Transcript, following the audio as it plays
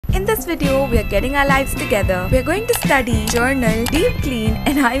In this video, we are getting our lives together. We are going to study, journal, deep clean,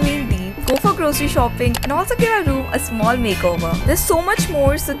 and I mean deep, go for grocery shopping, and also give our room a small makeover. There's so much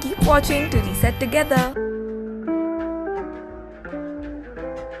more, so keep watching to reset together.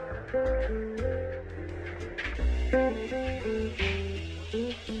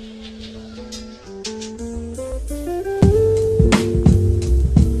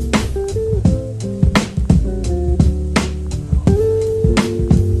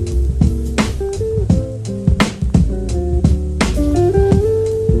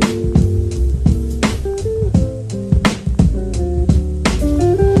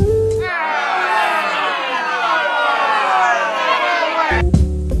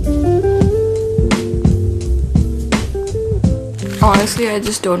 Honestly, I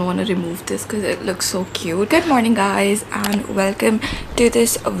just don't want to remove this because it looks so cute. Good morning guys and welcome to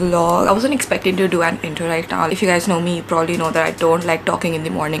this vlog. I wasn't expecting to do an intro right now. If you guys know me, you probably know that I don't like talking in the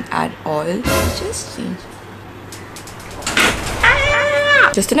morning at all.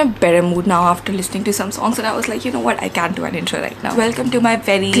 Just in a better mood now after listening to some songs, and I was like, you know what, I can't do an intro right now. Welcome to my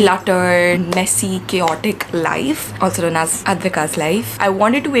very cluttered, messy, chaotic life, also known as Advika's life. I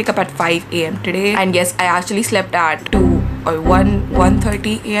wanted to wake up at 5 AM today, and yes, I actually slept at 2 or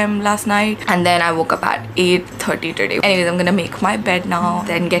 1:30 AM last night, and then I woke up at 8:30 today. Anyways, I'm gonna make my bed now,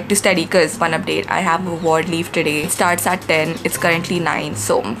 then get to study because one update, I have a ward leave today. It starts at 10, it's currently 9,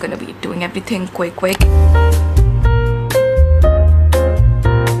 so I'm gonna be doing everything quick.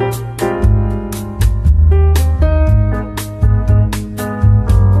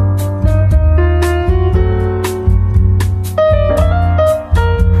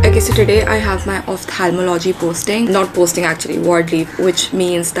 So today I have my ophthalmology ward leave, which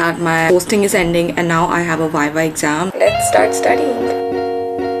means that my posting is ending and now I have a Viva exam. Let's start studying.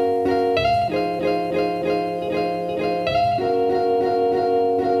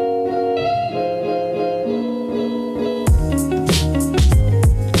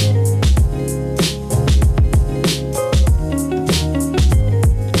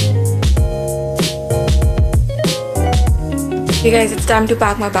 Hey guys, it's time to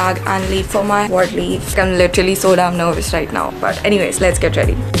pack my bag and leave for my ward leave. I'm literally so damn nervous right now. But anyways, let's get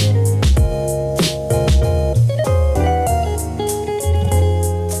ready.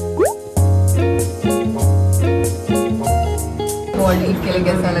 ward leave के लिए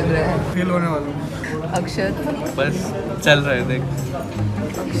कैसा लग रहा है? Feel होने वाला हूँ। अक्षत बस चल रहा है देख।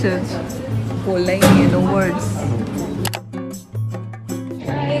 अक्षत बोलना ही नहीं है, no words.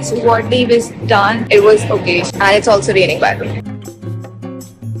 So ward leave is done. It was okay, and it's also raining by the way.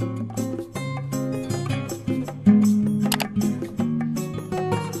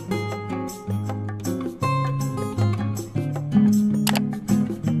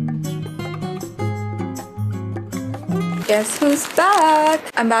 Guess who's back?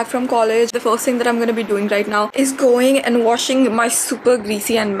 I'm back from college. The first thing that I'm gonna be doing right now is going and washing my super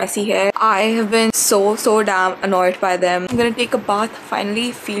greasy and messy hair. I have been so damn annoyed by them. I'm gonna take a bath,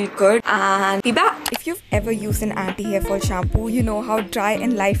 finally feel good, and be back. If you've ever used an anti-hair fall shampoo, you know how dry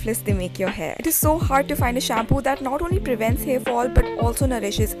and lifeless they make your hair. It is so hard to find a shampoo that not only prevents hair fall but also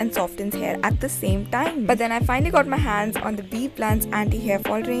nourishes and softens hair at the same time. But then I finally got my hands on the bblunt's anti-hair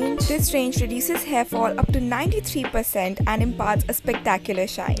fall range. This range reduces hair fall up to 93% and imparts a spectacular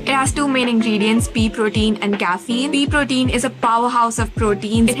shine. It has two main ingredients, pea protein and caffeine. Pea protein is a powerhouse of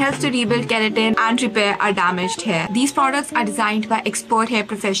proteins. It helps to rebuild keratin and repair our damaged hair. These products are designed by expert hair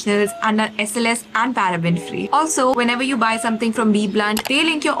professionals and are SLS and paraben free. Also, whenever you buy something from bblunt, they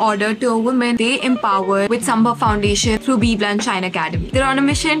link your order to a woman they empower with Samba Foundation through bblunt Shine Academy. They're on a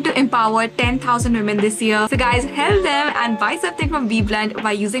mission to empower 10,000 women this year. So guys, help them and buy something from bblunt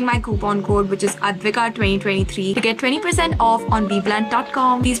by using my coupon code, which is Advika2023, to get 20% off on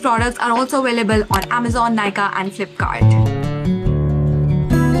bblunt.com. These products are also available on Amazon, Nykaa and Flipkart.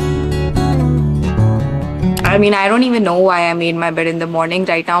 I mean, I don't even know why I made my bed in the morning.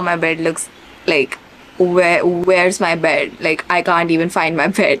 Right now my bed looks like, where's my bed? Like, I can't even find my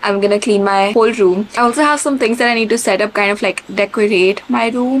bed. I'm gonna clean my whole room. I also have some things that I need to set up, kind of like decorate my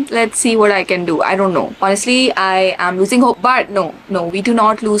room. Let's see what I can do. I don't know. Honestly, I am losing hope, but no, we do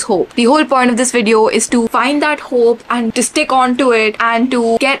not lose hope. The whole point of this video is to find that hope and to stick on to it and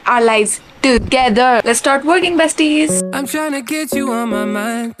to get our lives together. Let's start working, besties. I'm trying to get you on my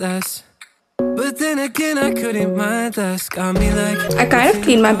mind less. But then again, I couldn't mind less. Got me like, I kind of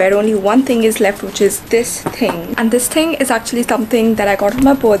cleaned my bed. Only one thing is left, which is this thing. And this thing is actually something that I got on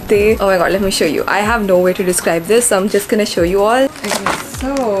my birthday. Oh my god, let me show you. I have no way to describe this, so I'm just gonna show you all. Okay,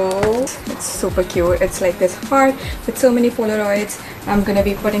 so it's super cute. It's like this heart with so many Polaroids, I'm gonna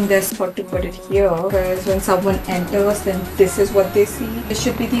be putting this to put it here, because when someone enters, then this is what they see. This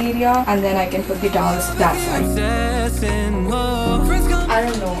should be the area, and then I can put the towels that side. I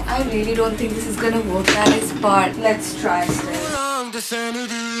don't know. I really don't think this is gonna work, guys, but let's try still.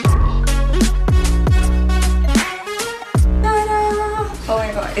 Oh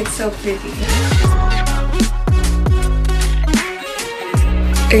my god, it's so pretty.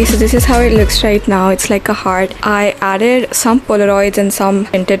 Okay, so this is how it looks right now. It's like a heart. I added some Polaroids and some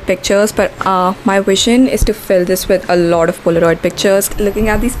printed pictures, but my vision is to fill this with a lot of Polaroid pictures. Looking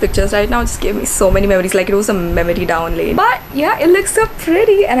at these pictures right now just gave me so many memories, like it was a memory download. But yeah, it looks so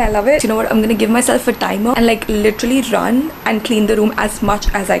pretty and I love it. You know what? I'm gonna give myself a timer and like literally run and clean the room as much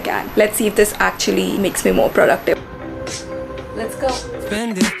as I can. Let's see if this actually makes me more productive. Let's go.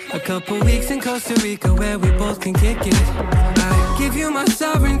 Spend it a couple weeks in Costa Rica where we both can kick it. I give you my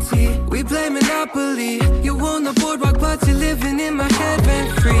sovereignty. We play Monopoly. You own the boardwalk, but you're living in my head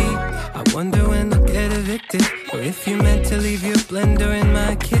rent free. I wonder when I'll get evicted, or if you meant to leave your blender in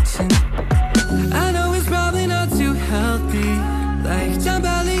my kitchen. I know it's probably not too healthy, like John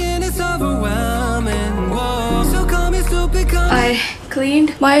Belly, and it's overwhelming. Whoa. So call me stupid. I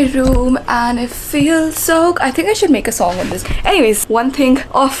cleaned my room and it feels so... I think I should make a song on this. Anyways, one thing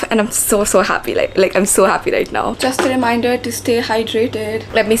off and I'm so happy. Like I'm so happy right now. Just a reminder to stay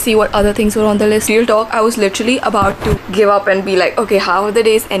hydrated. Let me see what other things were on the list. Real talk, I was literally about to give up and be like, okay, half of the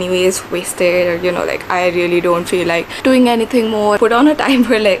days anyways wasted, or you know, like I really don't feel like doing anything more. Put on a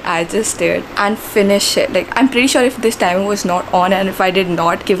timer like I just did and finish it. Like I'm pretty sure if this timer was not on and if I did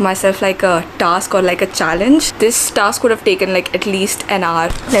not give myself like a task or like a challenge, this task would have taken like at least an hour.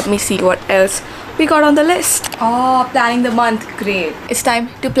 Let me see what else we got on the list. Oh, planning the month. Great. It's time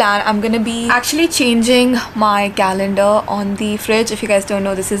to plan. I'm gonna be actually changing my calendar on the fridge. If you guys don't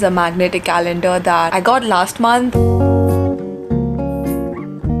know, this is a magnetic calendar that I got last month.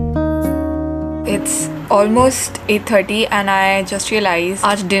 It's almost 8:30 and I just realized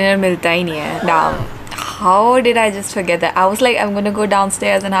आज dinner मिलता ही नहीं है. Damn. How did I just forget that? I was like, I'm gonna go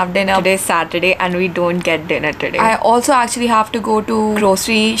downstairs and have dinner. Today's Saturday and we don't get dinner today. I also actually have to go to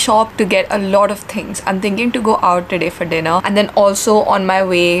grocery shop to get a lot of things. I'm thinking to go out today for dinner and then also on my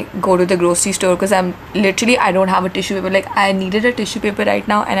way go to the grocery store because I don't have a tissue paper. Like I needed a tissue paper right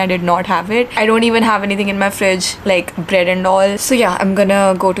now and I did not have it. I don't even have anything in my fridge like bread and all. So yeah, I'm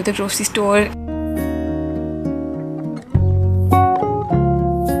gonna go to the grocery store.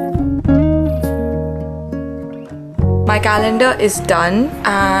 My calendar is done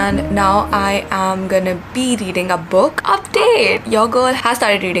and now I am gonna be reading a book. Update! Your girl has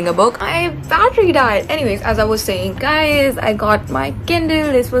started reading a book. My battery died. Anyways, as I was saying, guys, I got my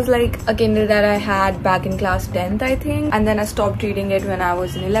Kindle. This was like a Kindle that I had back in class 10th, I think. And then I stopped reading it when I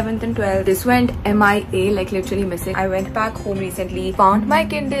was in 11th and 12th. This went MIA, like literally missing. I went back home recently, found my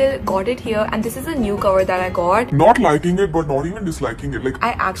Kindle, got it here, and this is a new cover that I got. Not liking it, but not even disliking it. Like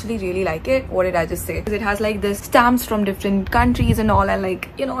I actually really like it. What did I just say? It has like this stamps from different countries and all, and like,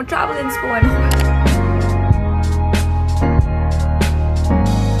 you know, travel inspo and all.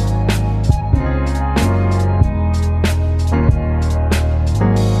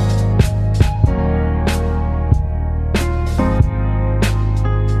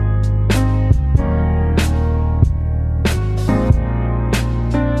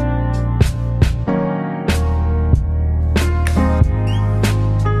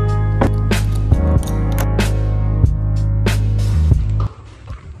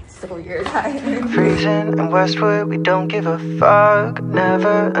 Freezing in Westwood, we don't give a fuck.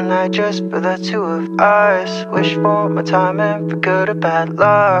 Never a night just for the two of us. Wish for my timing for good or bad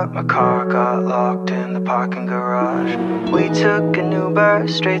luck. My car got locked in the parking garage. We took an Uber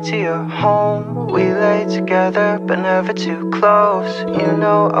straight to your home. We lay together but never too close. You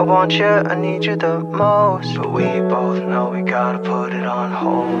know I want you, I need you the most. But we both know we gotta put it on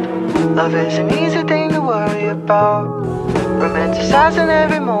hold. Love is an easy thing to worry about, romanticizing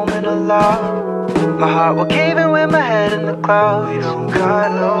every moment aloud. My heart will cave in with my head in the clouds. We don't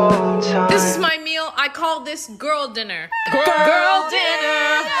got no time. This is my meal. I call this girl dinner. Girl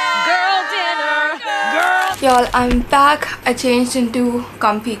dinner. Girl dinner. Girl. Y'all, I'm back. I changed into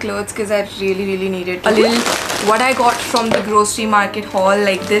comfy clothes because I really needed a little. What I got from the grocery market haul,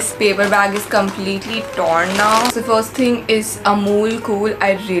 like this paper bag is completely torn now. So first thing is Amul Cool.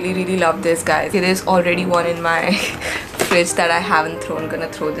 I really love this, guys. There is already one in my fridge that I haven't thrown. Gonna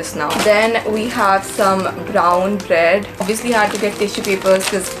throw this now. Then we have some brown bread. Obviously had to get tissue papers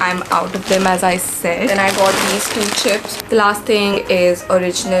because I'm out of them, as I said. Then I got these 2 chips. The last thing is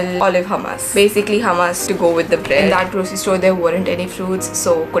original olive hummus. Basically hummus to go with the bread. In that grocery store there weren't any fruits,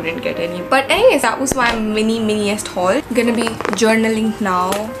 so couldn't get any. But anyways, that was my miniest haul. I'm gonna be journaling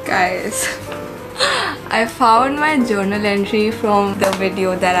now, guys. I found my journal entry from the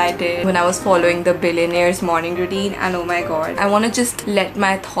video that I did when I was following the billionaire's morning routine, and oh my god, I want to just let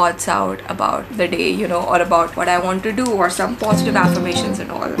my thoughts out about the day, you know, or about what I want to do, or some positive affirmations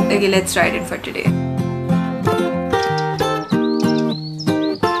and all. Okay, let's write it for today.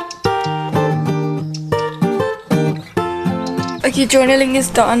 Okay, journaling is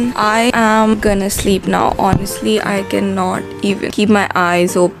done. I am gonna sleep now. Honestly, I cannot even keep my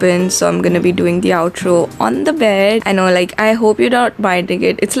eyes open, so I'm gonna be doing the outro on the bed. I know, like, I hope you're not minding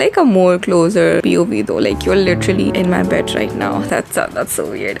it. It's like a more closer POV though. Like, you're literally in my bed right now. That's so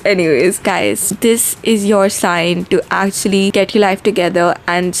weird. Anyways, guys, this is your sign to actually get your life together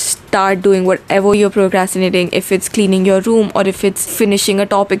and start doing whatever you're procrastinating. If it's cleaning your room, or if it's finishing a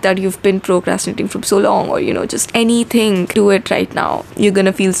topic that you've been procrastinating for so long, or you know, just anything, do it right now. You're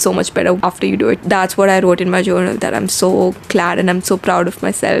gonna feel so much better after you do it. That's what I wrote in my journal, that I'm so glad and I'm so proud of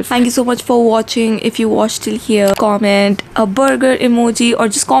myself. Thank you so much for watching. If you watched till here, comment a burger emoji, or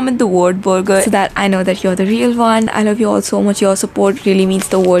just comment the word burger, so that I know that you're the real one. I love you all so much. Your support really means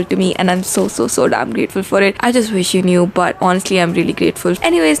the world to me, and I'm so damn grateful for it. I just wish you knew, but honestly I'm really grateful.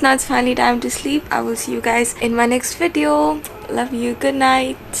 Anyways, now it's finally time to sleep. I will see you guys in my next video. Love you. Good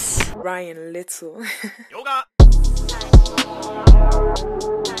night. Ryan Little. Yoga.